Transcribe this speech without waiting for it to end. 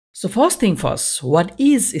So first thing first, what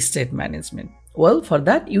is state management? Well, for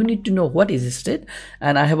that you need to know what is state,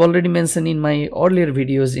 and I have already mentioned in my earlier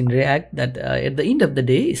videos in React that at the end of the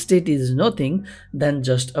day, state is nothing than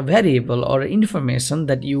just a variable or information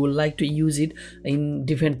that you would like to use it in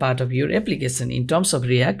different part of your application. In terms of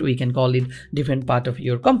React, we can call it different part of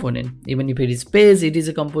your component. Even if it is page, it is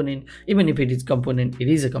a component. Even if it is component, it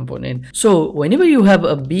is a component. So whenever you have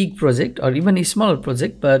a big project or even a smaller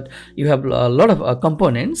project, but you have a lot of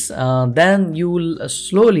components, then you will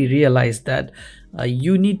slowly realize that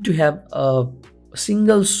you need to have a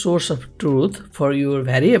single source of truth for your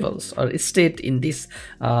variables or state in this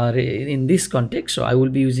context. So I will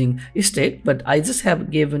be using state, but I just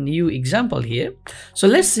have given you example here. So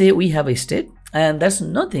let's say we have a state, and that's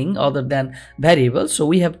nothing other than variables. So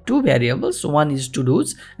we have two variables. So one is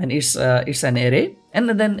to-dos, and it's an array, and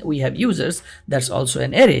then we have users, that's also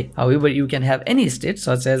an array. However, you can have any state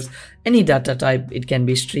such as any data type. It can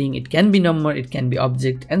be string, it can be number, it can be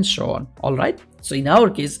object, and so on. All right, so in our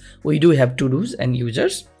case we do have to-dos and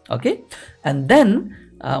users. Okay, and then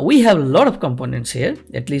we have a lot of components here,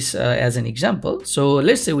 at least as an example. So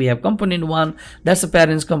let's say we have component 1, that's a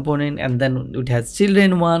parents component, and then it has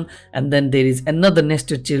children 1, and then there is another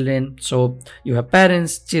nested children. So you have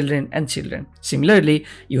parents, children, and children. Similarly,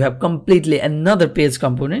 you have completely another page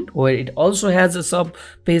component where it also has a sub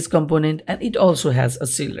page component, and it also has a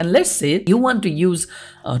children. And let's say you want to use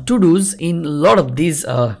to-dos in a lot of these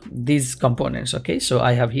components. Okay, so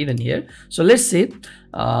I have hidden here. So let's say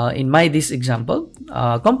in this example,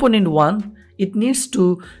 component 1, it needs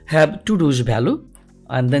to have to-dos value,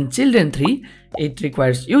 and then children 3, it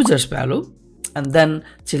requires users value, and then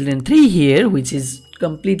children 3 here, which is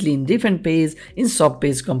completely in different page, in sub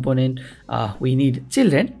page component, we need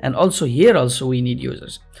children, and also here also we need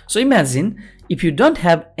users. So imagine if you don't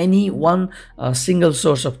have any one single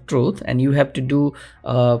source of truth, and you have to do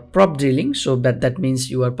prop drilling. So that means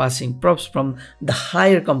you are passing props from the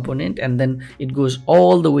higher component, and then it goes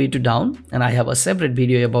all the way to down. And I have a separate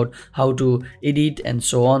video about how to edit and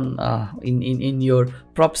so on in your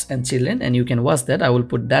props and children, and you can watch that. I will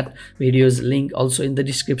put that video's link also in the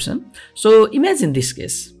description. So imagine this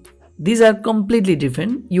case. These are completely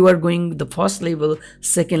different. You are going the first level,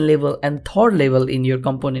 second level, and third level in your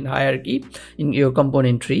component hierarchy, in your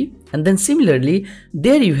component tree. And then similarly,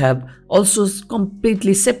 there you have also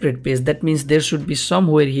completely separate page. That means there should be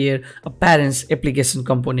somewhere here a parents application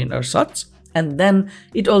component or such. And then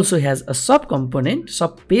it also has a sub component,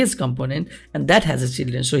 sub page component, and that has a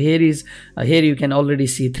children. So here you can already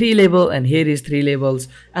see 3 level, and here is 3 levels,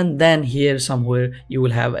 and then here somewhere you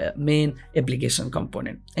will have a main application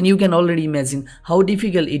component. And you can already imagine how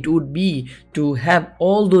difficult it would be to have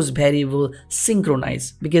all those variables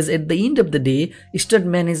synchronized, because at the end of the day, state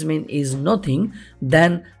management is nothing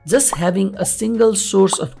than just having a single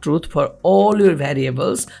source of truth for all your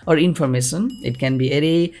variables or information. It can be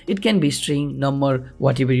array, it can be string, number,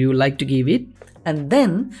 whatever you like to give it, and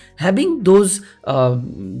then having those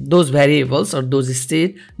variables or those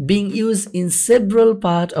state being used in several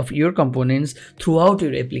parts of your components throughout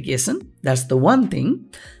your application. That's the one thing.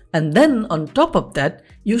 And then on top of that,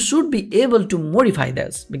 you should be able to modify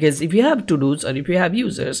this, because if you have to-dos or if you have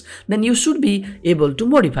users, then you should be able to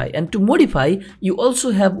modify. And to modify, you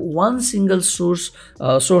also have one single source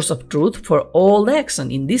of truth for all the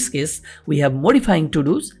action. In this case, we have modifying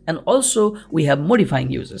to-dos, and also we have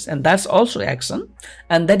modifying users, and that's also action,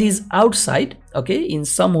 and that is outside, okay, in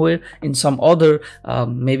somewhere in some other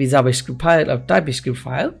maybe JavaScript file or TypeScript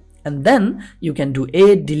file. And then you can do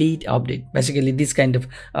add, delete, update. Basically this kind of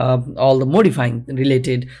all the modifying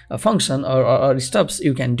related function or stuffs,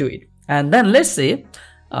 you can do it. And then let's say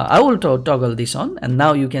I will toggle this on, and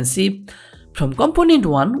now you can see from component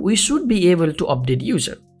 1 we should be able to update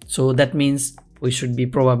user. So that means we should be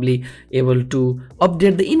probably able to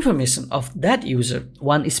update the information of that user,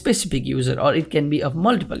 one specific user, or it can be of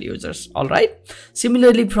multiple users. All right.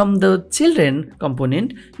 Similarly, from the children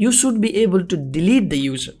component, you should be able to delete the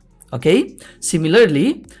user. Okay,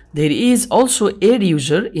 similarly, there is also add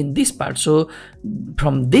user in this part. So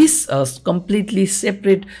from this completely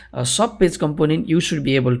separate sub page component, you should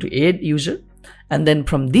be able to add user, and then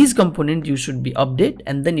from this component you should be update,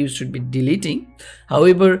 and then you should be deleting.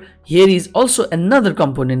 However, here is also another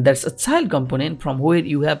component, that's a child component, from where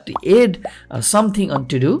you have to add something on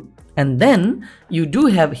to do. And then you do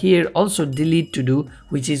have here also delete to do,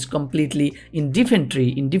 which is completely in different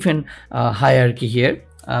tree, in different hierarchy here.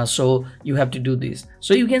 So you have to do this.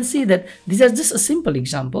 So you can see that these are just a simple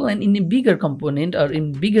example, and in a bigger component or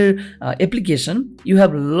in bigger application, you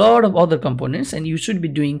have a lot of other components, and you should be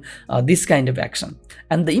doing this kind of action.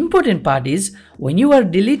 And the important part is when you are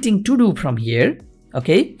deleting to do from here,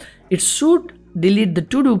 okay, it should delete the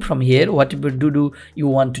to do from here, whatever to do you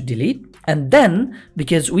want to delete. And then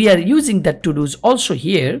because we are using that to do's also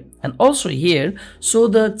here and also here, so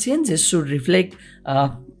the changes should reflect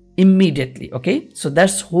immediately. Okay, so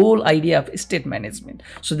that's whole idea of state management.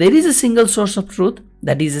 So there is a single source of truth,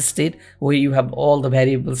 that is a state, where you have all the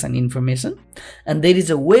variables and information, and there is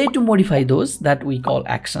a way to modify those that we call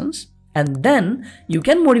actions, and then you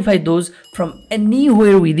can modify those from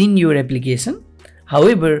anywhere within your application.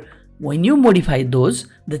 However, when you modify those,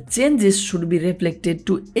 the changes should be reflected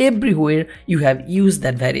to everywhere you have used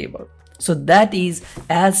that variable. So that is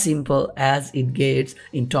as simple as it gets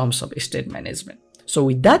in terms of state management. So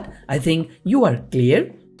with that, I think you are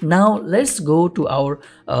clear. Now let's go to our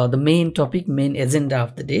the main topic, main agenda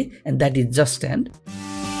of the day, and that is just end.